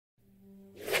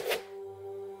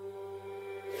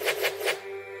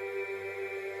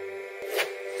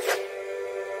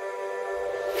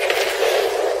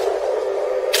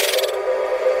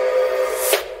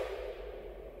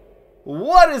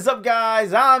What is up,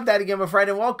 guys? I'm DaddyGamerFred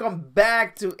and welcome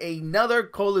back to another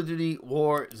Call of Duty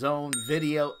Warzone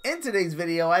video. In today's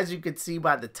video, as you can see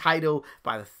by the title,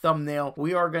 by the thumbnail,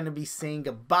 we are going to be saying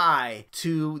goodbye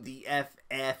to the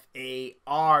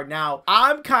FFAR. Now,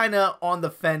 I'm kind of on the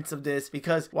fence of this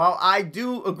because while I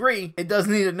do agree it does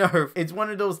need a nerf, it's one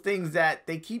of those things that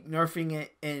they keep nerfing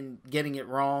it and getting it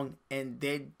wrong, and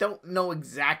they don't know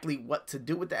exactly what to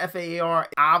do with the FFAR.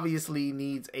 It obviously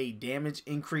needs a damage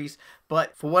increase,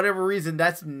 but for whatever reason,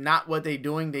 that's not what they're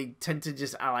doing. They tend to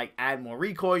just like add more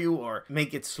recoil or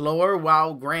make it slower.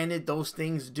 While granted, those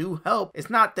things do help, it's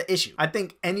not the issue. I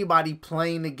think anybody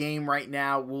playing the game right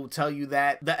now will tell you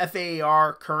that the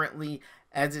FFAR currently,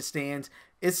 as it stands,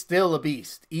 it's still a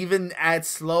beast. Even as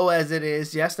slow as it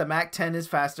is, yes, the Mac 10 is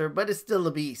faster, but it's still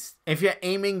a beast. If you're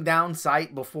aiming down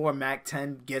sight before Mac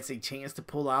 10 gets a chance to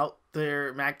pull out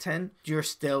their Mac 10, you're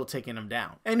still taking them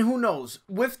down. And who knows,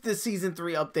 with the Season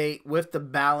 3 update, with the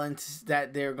balance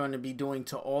that they're going to be doing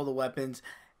to all the weapons,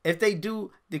 if they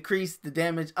do decrease the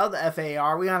damage of the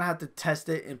FFAR, we're gonna have to test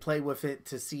it and play with it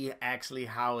to see actually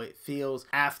how it feels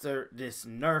after this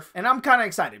nerf. And I'm kind of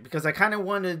excited because I kind of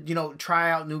want to, you know, try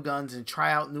out new guns and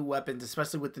try out new weapons,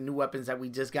 especially with the new weapons that we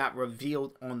just got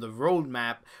revealed on the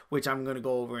roadmap, which I'm gonna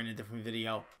go over in a different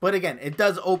video. But again, it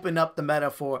does open up the meta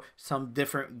for some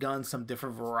different guns, some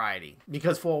different variety.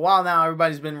 Because for a while now,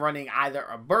 everybody's been running either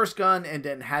a burst gun and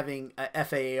then having a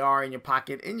FFAR in your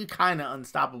pocket, and you're kind of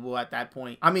unstoppable at that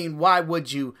point. I mean, why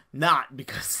would you not?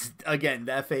 Because again,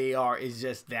 the FFAR is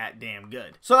just that damn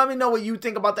good. So let me know what you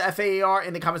think about the FFAR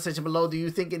in the comment section below. Do you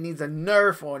think it needs a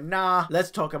nerf or nah? Let's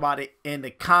talk about it in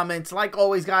the comments. Like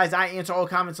always, guys, I answer all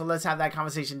comments, so let's have that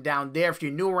conversation down there. If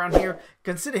you're new around here,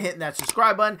 consider hitting that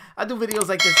subscribe button. I do videos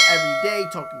like this every day,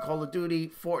 talking Call of Duty,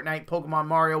 Fortnite, Pokemon,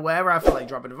 Mario, wherever I feel like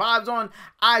dropping the vibes on,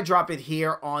 I drop it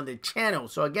here on the channel.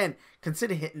 So again,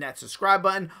 consider hitting that subscribe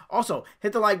button. Also,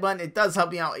 hit the like button. It does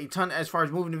help me out a ton as far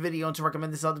as moving the video and to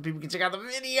recommend this to other people can check out the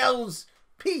videos.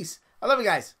 Peace. I love you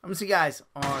guys. I'm going to see you guys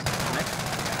on the next.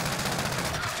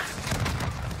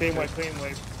 Clean wave, clean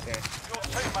wave. Okay.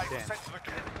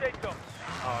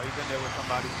 Oh, you've been there with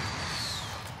somebody.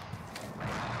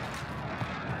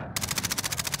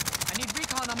 I need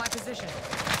recon on my position.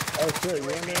 Oh shit, you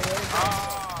in there?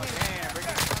 Oh, damn.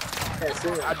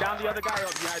 I downed the other guy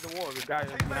up behind the wall. The guy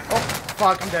Oh,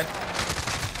 fuck, I'm dead.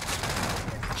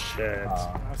 Shit.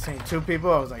 I've seen two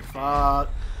people. I was like, fuck.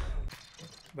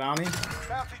 Bounty.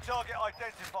 Bounty target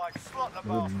identified. Slot the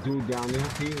There's a dude down there.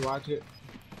 Pete, watch it.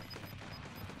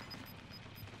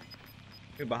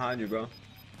 Get behind you, bro.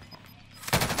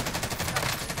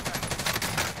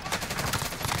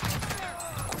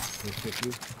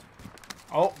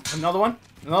 Oh, another one.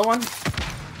 Another one.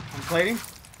 I'm plating.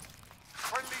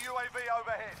 Friendly UAV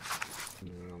overhead.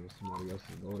 Somebody else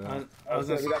can go down. I was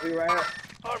just... You got me right here.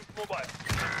 I'm mobile.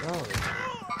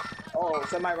 Oh,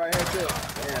 somebody right here too.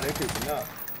 Damn, they creeping up.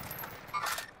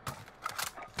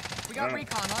 We got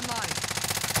recon online.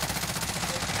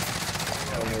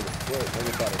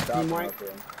 Team white.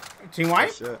 Team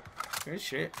white? Shit. Good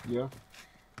shit. Yeah.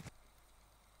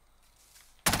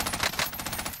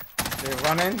 They're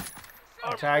running.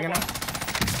 I'm tagging them.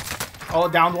 Oh,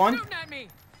 downed one. Shooting at me.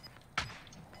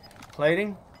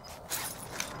 Plating.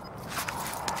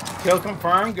 Kill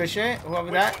confirmed. Good shit.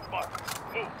 Whoever that.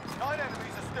 9 enemies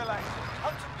are still active.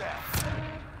 Hunt them down.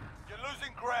 You're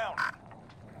losing ground.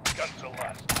 Guns are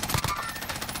last.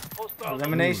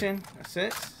 Elimination. That's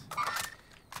it.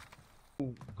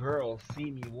 Girl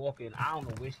see me walking. I don't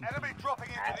know where she's. Enemy dropping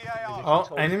into the AR.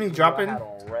 Oh, enemy dropping. I had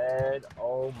on red.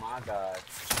 Oh my god.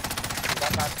 I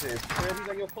got to his crib. He's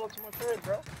like, yo, pull up to my crib,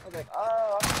 bro. I was like,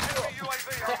 oh, Enemy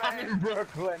UAV I'm in overhead.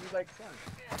 Brooklyn. He's like, son,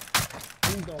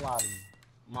 please don't lie to me.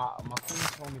 My queen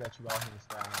told me that you out here in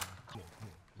style. Yeah.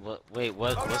 What? Wait,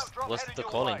 what's the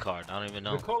calling card? I don't even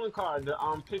know. The calling card, the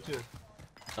picture,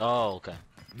 Oh, okay.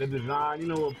 the design. You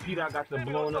know what Peter got the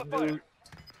blown up dude.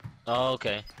 Oh,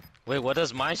 okay. Wait, what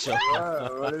does mine show?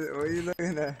 What are you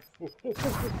looking at? Gas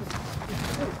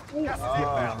is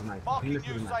inbound. nice. Marking This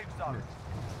new is safe nice. zone.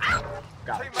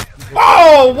 Got it. Teammates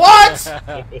Oh, what?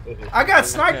 I got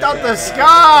sniped out the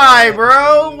sky,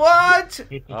 bro. What?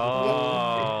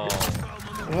 Oh.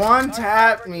 One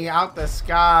tapped me out the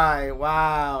sky.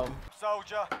 Wow.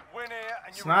 soldier, win here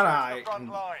and you It's not return to aight. the front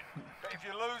line. But if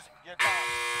you lose, you're done.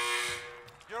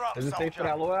 You're up, Is it safe for soldier.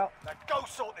 that loadout? Now go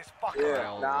sort this fucker Yeah,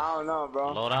 out. nah, I don't know,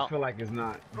 bro. Load I out. feel like it's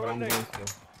not, but I'm going to.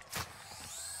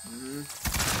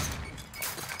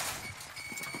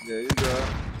 Yeah, you go.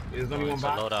 There's only one it's a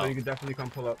box, loadout. so you can definitely come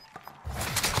pull up.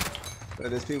 So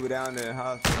there's people down there in the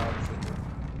hospital.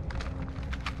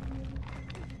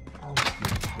 Oh,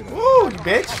 Woo, you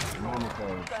bitch. Mama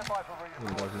code. Stand by for He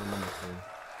reading. does no mama code.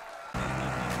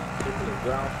 Get to the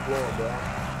ground floor, bro.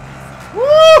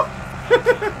 Woo!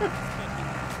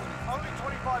 Only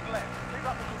 25 left. Keep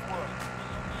up the good work.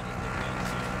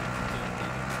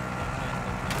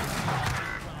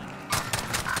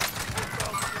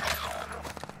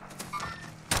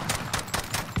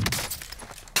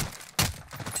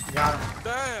 Got him.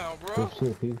 Damn, bro. Good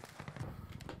shit, P.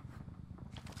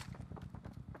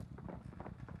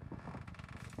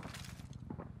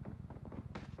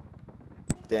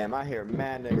 Damn, I hear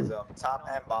mad niggas up top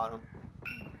and bottom.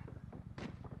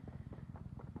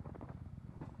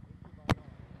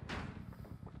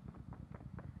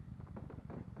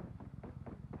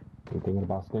 You thinking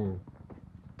about staying?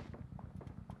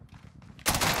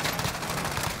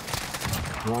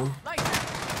 One, Light.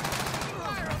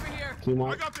 Fire over here. two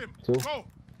more, two.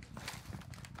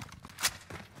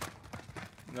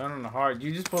 Gun on the hard.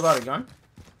 You just pulled out a gun?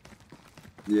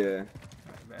 Yeah,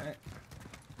 I bet.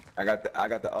 I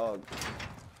got the UG.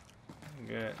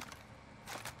 Good.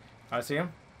 I see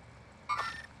him.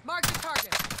 Mark the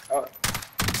target. Oh,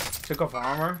 Took off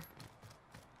armor.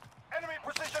 Enemy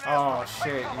precision Oh airstrike.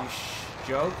 shit, Take cover. you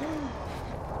joking?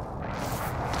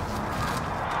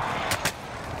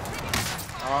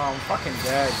 Oh, I'm fucking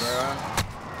dead, bro.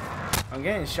 I'm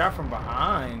getting shot from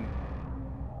behind.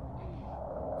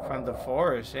 From the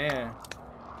forest, yeah.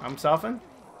 I'm selfing?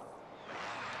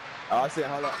 oh, I see it.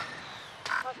 Hold up.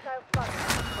 Hostile spot.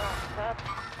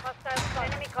 Hostile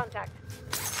spot. Enemy contact.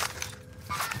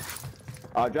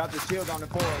 Drop the shield on the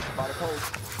forest by the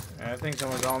coast. Yeah, I think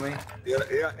someone's on me. He on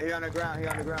the ground. He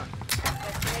on the ground.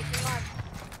 Destination marked.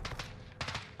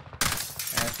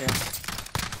 Yeah, I see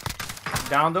him.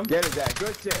 Downed him. Get it, Jack.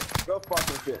 Good shit. Good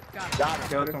fucking shit. Got him.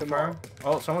 Kill Finish him confirmed. off.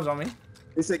 Oh, someone's on me.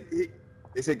 He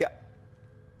said, got.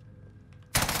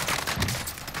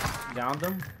 Downed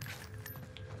him.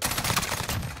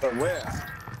 From where?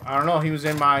 I don't know. He was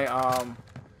in my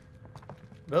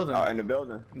building. Oh, in the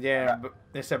building. Yeah, but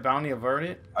they said bounty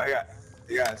averted. Oh,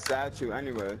 you got a statue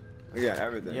anyway. You got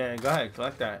everything. Yeah, go ahead,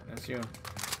 collect that. That's you.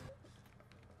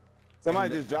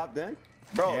 Somebody just dropped in?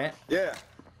 Bro, Yeah. yeah.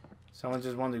 Someone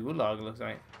just won the gulag, it looks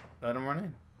like. Let him run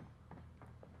in.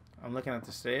 I'm looking at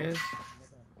the stairs.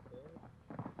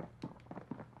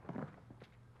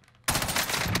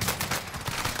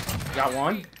 Got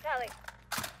one. Tally.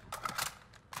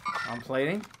 I'm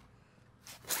plating.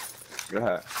 Go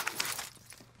ahead.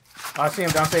 Oh, I see him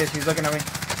downstairs. He's looking at me.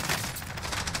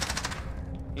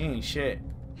 He ain't shit.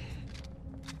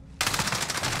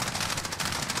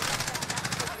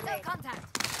 Hostile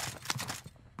contact.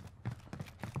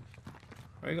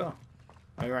 Where you go?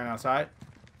 Oh, you ran outside?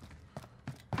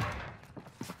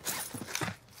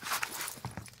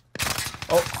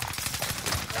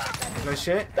 Oh. Good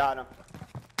shit. Got him.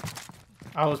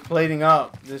 I was plating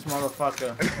up this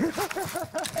motherfucker.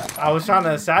 I was trying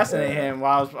to assassinate him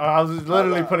while I was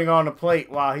literally putting on a plate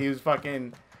while he was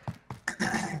fucking.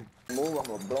 Move, I'm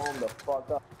gonna blow him the fuck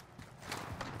up.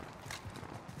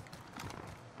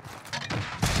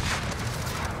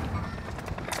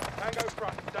 Tango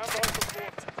front. Stand by for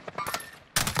support.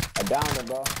 I downed him,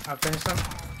 bro. I finished him.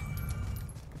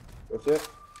 That's it?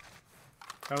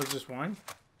 That was just one.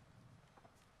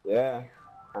 Yeah.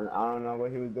 I don't know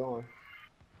what he was doing.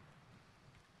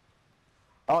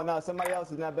 Oh, no, somebody else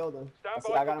is in that building.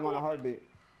 I got him on a heartbeat.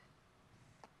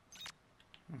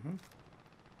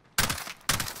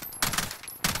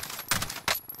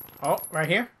 Oh, right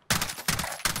here?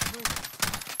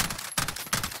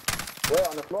 Where,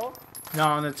 on the floor? No,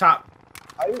 on the top.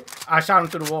 Are you? I shot him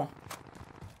through the wall.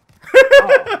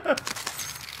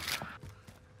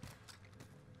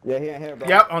 Yeah, he ain't here, bro.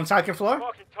 Yep, on the second floor.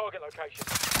 Marking target location.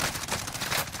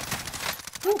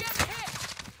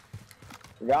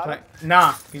 You got it?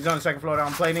 Nah, he's on the second floor.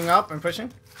 I'm plating up and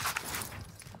pushing.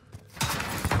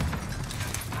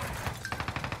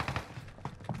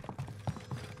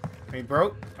 He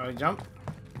broke. Oh, he jumped.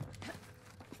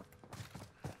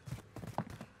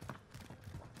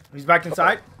 He's back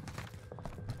inside.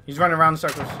 He's running around in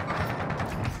circles.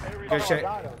 Good shit.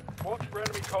 Got him. Watch for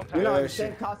enemy contact. You know, Yeah, the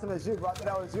same shit. costume as you, bro. I thought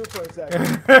that was you for a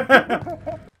second. Got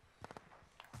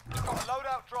a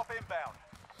loadout drop inbound.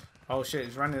 Oh shit,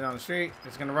 he's running down the street.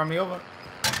 It's gonna run me over.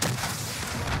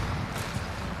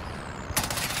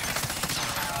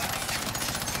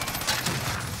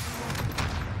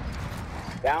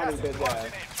 Down his bitch ass.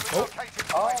 Relocating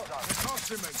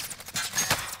safe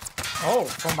zone. Oh,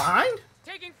 from behind?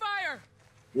 Taking fire.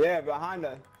 Yeah, behind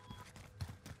us.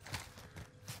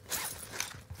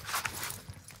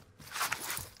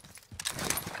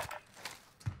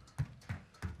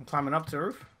 I'm climbing up to the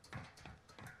roof.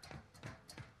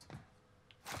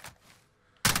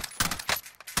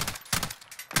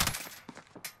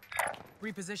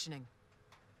 Repositioning.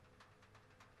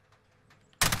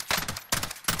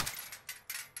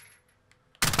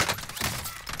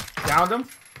 Downed him.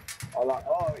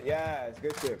 Oh, yeah, it's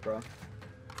good shit, bro.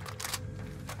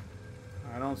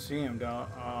 I don't see him though.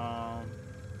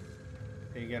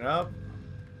 Did he get up?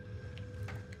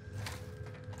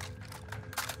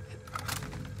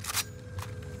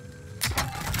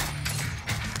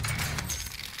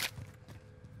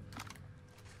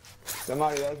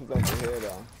 Somebody else is over here,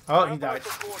 though. Oh, he died.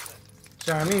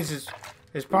 So that means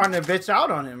his partner bitched out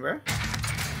on him, bro.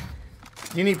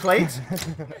 You need plates?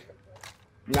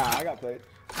 Nah, I got plates.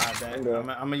 I bet. I'm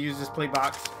gonna use this plate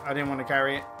box. I didn't want to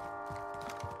carry it.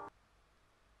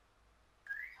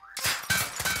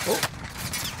 Oh,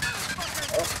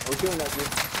 We're killing that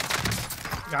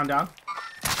dude. down.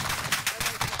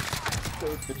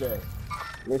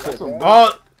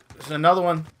 Oh, there's another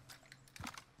one.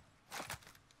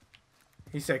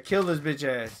 He said, kill this bitch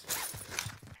ass.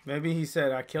 Maybe he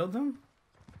said, I killed him?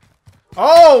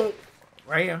 Oh!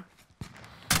 Right here.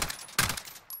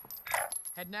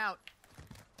 Heading out.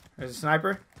 There's a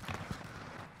sniper.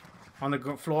 On the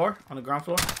floor. On the ground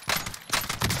floor.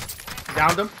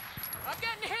 Downed him. I'm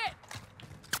getting hit.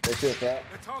 Good shit, Pat.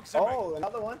 Oh,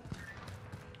 another one.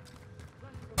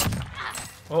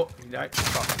 Oh, he died.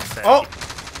 Oh!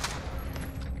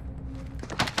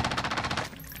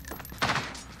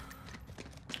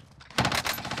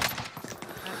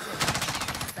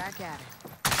 Back at it.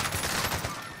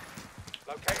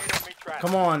 Located enemy trap.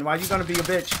 Come on, why you gonna be a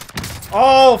bitch?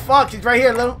 Oh, fuck, he's right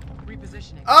here, little.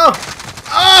 Repositioning. Oh!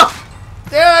 Oh!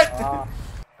 Damn it!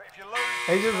 If you lose,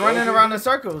 He's just running around in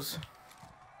circles.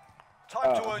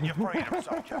 time to earn your freedom,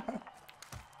 soldier.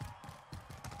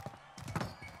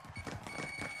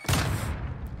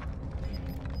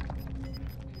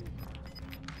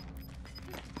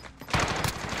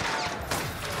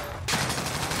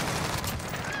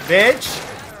 Bitch!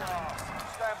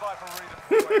 Stand by for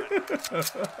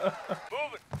redeployment.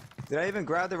 Moving. Did I even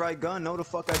grab the right gun? No, the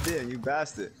fuck I did, you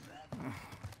bastard.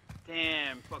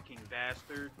 Damn, fucking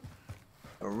bastard.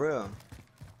 For real.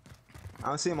 I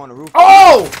don't see him on the roof.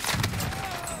 Oh!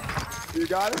 You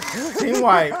got it? Team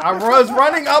White, I was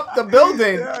running up the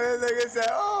building. Yeah, this nigga said,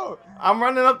 oh! I'm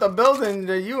running up the building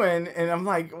that you in, and I'm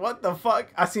like, what the fuck?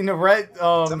 I seen the red,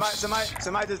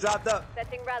 Somebody just dropped up.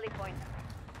 Setting rally point.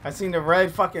 I seen the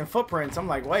red fucking footprints. I'm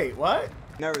like, wait, what?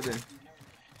 Never did.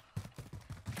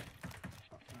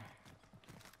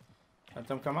 Let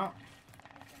them come out.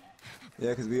 Yeah,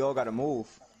 because we all got to move.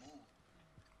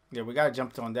 Yeah, we gotta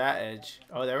jump on that edge.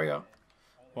 Oh, there we go.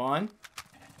 One.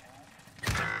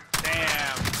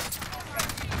 Damn.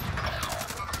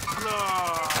 No.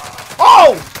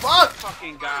 Oh, fuck!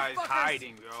 Fucking guys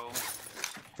hiding, bro.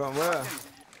 From where?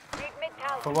 Big mid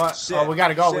tower. For what? Shit. Oh, we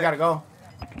gotta go. Shit. We gotta go.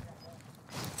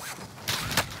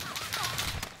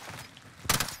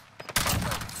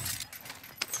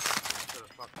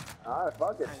 Alright,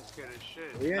 fuck it. I ain't scared of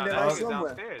shit. We in Nah, there that like nigga's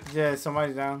somewhere. downstairs. Yeah,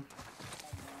 somebody's down.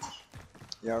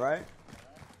 You alright?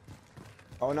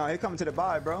 Oh no, he coming to the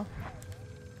buy, bro.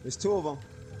 There's two of them.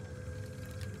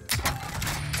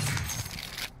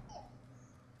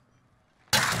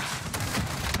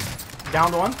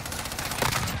 Down to one.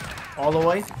 All the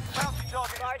way. Bounty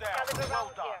target Large is down. caliber Well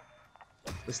rounds done.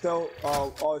 here. There's still,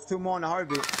 oh, it's two more in the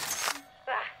heartbeat.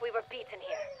 We were beaten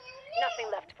here.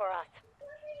 Nothing left for us.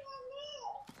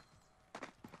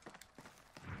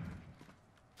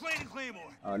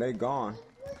 Oh, they gone.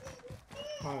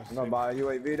 Oh, I'm gonna buy a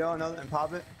UAV though, another and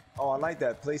pop it. Oh, I like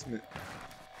that placement.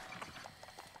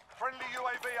 Friendly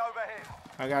UAV overhead.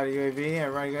 I got a UAV.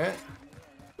 Everybody good?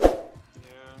 Yeah.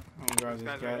 I'm gonna grab this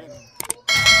Guys guy. are in.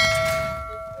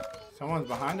 Someone's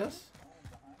behind us?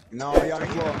 No, he on the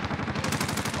floor.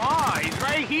 Oh, he's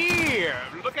right here.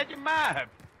 Look at your map.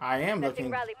 I am Setting looking.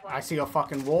 rally point. I see a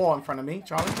fucking wall in front of me,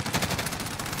 Charlie.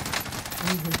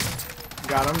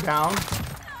 Got him down.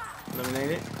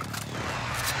 Eliminated.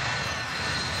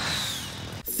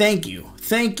 Thank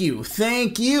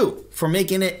you for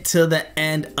making it to the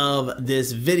end of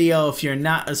this video. If you're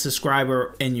not a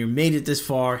subscriber and you made it this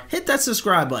far, hit that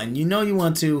subscribe button. You know you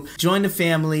want to join the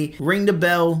family, ring the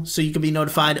bell so you can be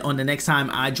notified on the next time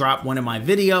I drop one of my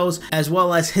videos, as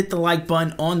well as hit the like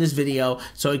button on this video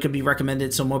so it could be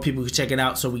recommended so more people can check it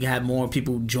out, so we can have more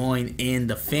people join in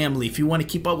the family. If you want to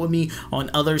keep up with me on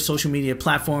other social media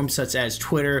platforms such as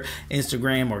Twitter,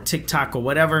 Instagram, or TikTok or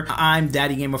whatever, I'm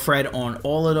DaddyGamerFred on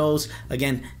all of those.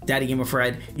 Again,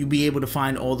 DaddyGamerFred. You'll be able to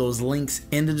find all those links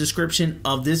in the description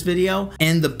of this video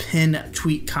and the pinned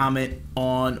tweet comment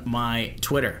on my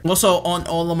Twitter. Also, on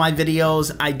all of my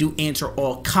videos, I do answer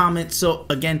all comments. So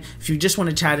again, if you just want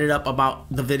to chat it up about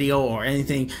the video or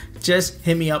anything, just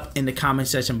hit me up in the comment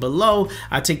section below.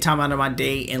 I take time out of my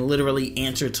day and literally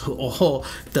answer to all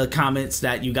the comments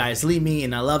that you guys leave me,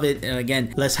 and I love it. And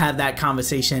again, let's have that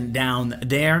conversation down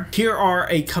there. Here are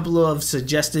a couple of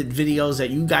suggested videos that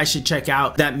you guys should check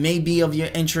out that may be of your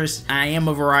interest. I am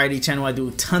a variety channel. I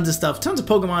do tons of stuff, tons of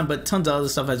Pokemon, but tons of other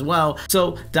stuff as well.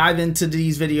 So dive into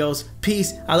these videos.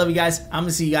 Peace. I love you guys. I'm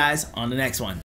gonna see you guys on the next one.